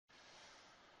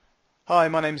Hi,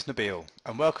 my name is Nabil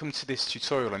and welcome to this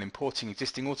tutorial on importing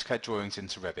existing AutoCAD drawings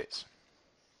into Revit.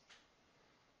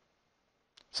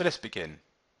 So let's begin.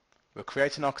 We'll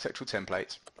create an architectural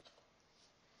template,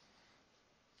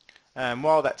 and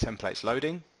while that template's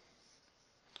loading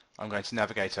I'm going to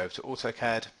navigate over to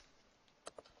AutoCAD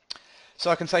so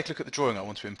I can take a look at the drawing I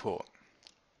want to import.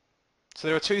 So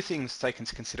there are two things to take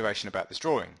into consideration about this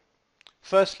drawing.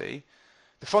 Firstly,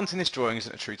 the font in this drawing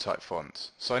isn't a TrueType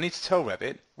font, so I need to tell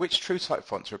Revit which TrueType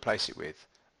font to replace it with,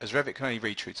 as Revit can only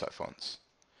read TrueType fonts.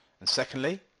 And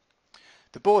secondly,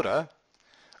 the border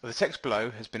of the text below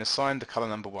has been assigned the colour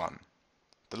number 1.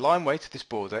 The line weight of this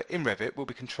border in Revit will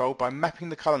be controlled by mapping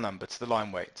the colour number to the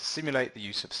line weight to simulate the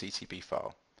use of a CTB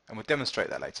file, and we'll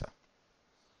demonstrate that later.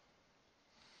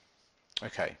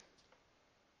 Okay,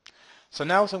 so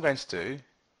now what I'm going to do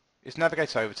is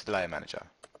navigate over to the Layer Manager.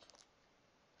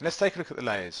 Let's take a look at the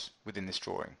layers within this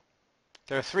drawing.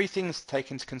 There are three things to take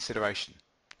into consideration.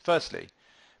 Firstly,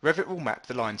 Revit will map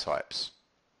the line types.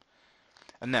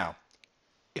 And now,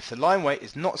 if the line weight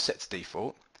is not set to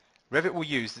default, Revit will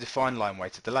use the defined line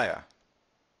weight of the layer.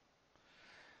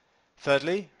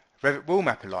 Thirdly, Revit will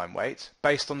map a line weight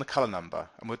based on the colour number,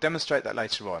 and we'll demonstrate that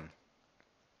later on.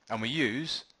 And we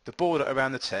use the border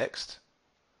around the text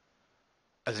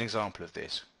as an example of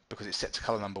this, because it's set to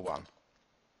colour number 1.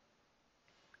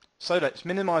 So let's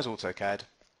minimise AutoCAD.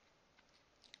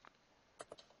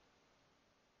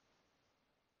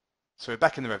 So we're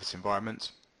back in the Revit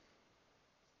environment.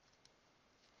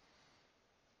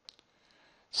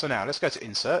 So now let's go to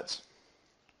Insert,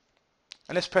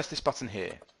 and let's press this button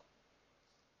here.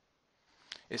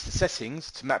 It's the settings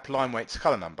to map line weight to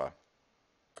colour number.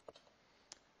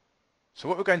 So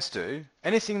what we're going to do,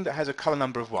 anything that has a colour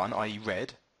number of 1, i.e.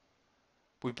 red,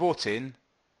 we brought in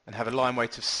and have a line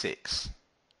weight of 6.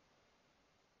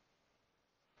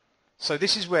 So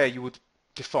this is where you would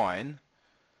define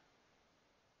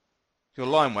your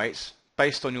line weights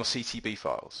based on your CTB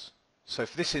files. So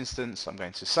for this instance I'm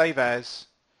going to save as,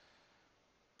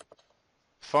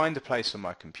 find a place on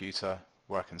my computer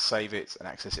where I can save it and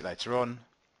access it later on.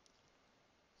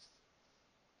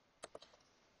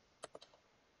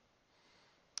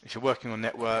 If you're working on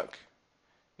network,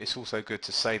 it's also good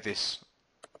to save this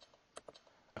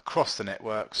across the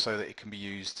network so that it can be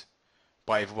used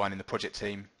by everyone in the project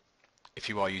team if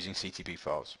you are using CTB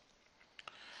files.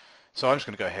 So I'm just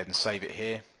going to go ahead and save it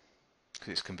here because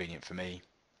it's convenient for me,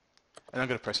 and I'm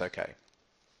going to press OK.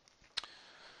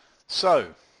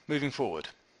 So moving forward,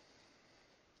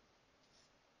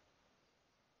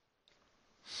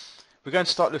 we're going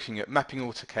to start looking at mapping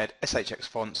AutoCAD SHX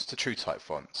fonts to TrueType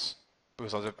fonts,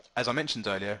 because as I mentioned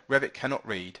earlier, Revit cannot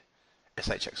read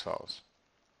SHX files.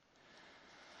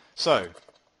 So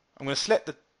I'm going to select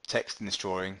the text in this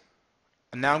drawing,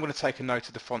 and now I'm going to take a note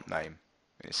of the font name,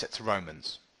 and it's set to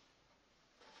Romans.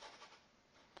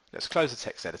 Let's close the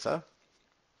text editor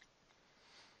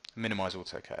and minimise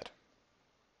AutoCAD.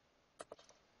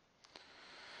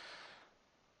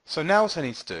 So now what I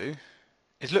need to do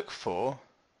is look for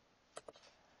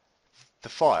the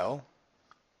file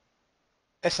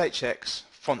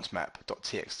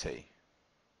shxfontmap.txt.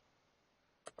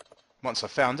 Once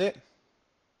I've found it,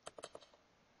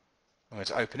 I'm going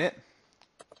to open it,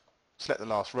 select the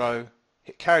last row,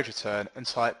 hit carriage return and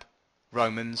type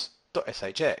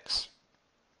romans.shx.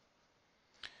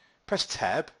 Press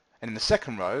tab, and in the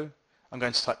second row I'm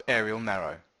going to type Arial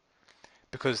Narrow,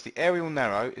 because the Arial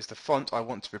Narrow is the font I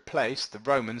want to replace the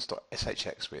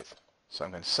romans.shx with. So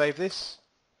I'm going to save this,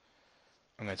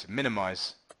 I'm going to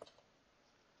minimise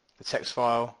the text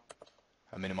file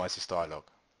and minimise this dialog.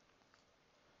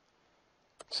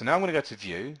 So now I'm going to go to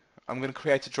View, I'm going to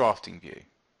create a drafting view.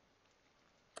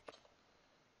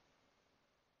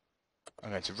 I'm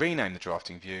going to rename the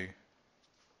drafting view.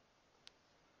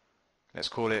 Let's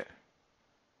call it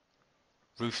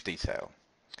Roof Detail.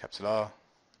 Capital R,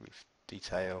 Roof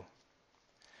Detail.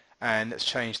 And let's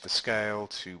change the scale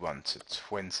to 1 to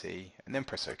 20 and then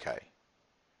press OK.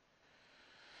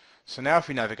 So now if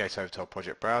we navigate over to our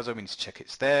project browser, we need to check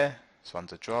it's there. So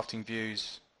under Drafting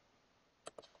Views,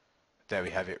 there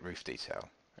we have it, Roof Detail.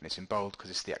 And it's in bold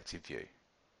because it's the active view.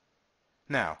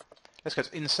 Now, let's go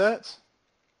to Insert,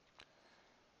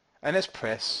 and let's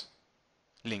press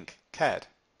Link CAD.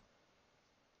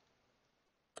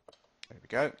 There we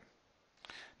go.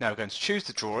 Now we're going to choose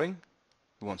the drawing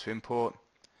we want to import,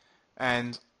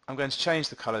 and I'm going to change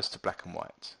the colours to black and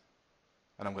white.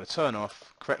 And I'm going to turn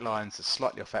off correct lines to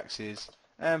slightly off axis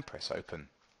and press Open.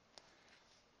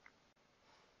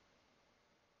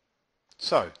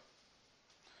 So,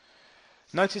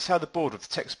 notice how the border of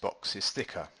the text box is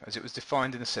thicker, as it was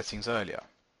defined in the settings earlier.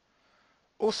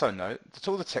 Also note that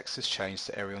all the text has changed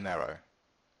to Arial Narrow.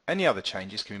 Any other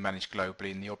changes can be managed globally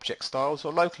in the object styles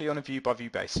or locally on a view-by-view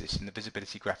basis in the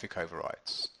visibility graphic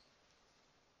overrides.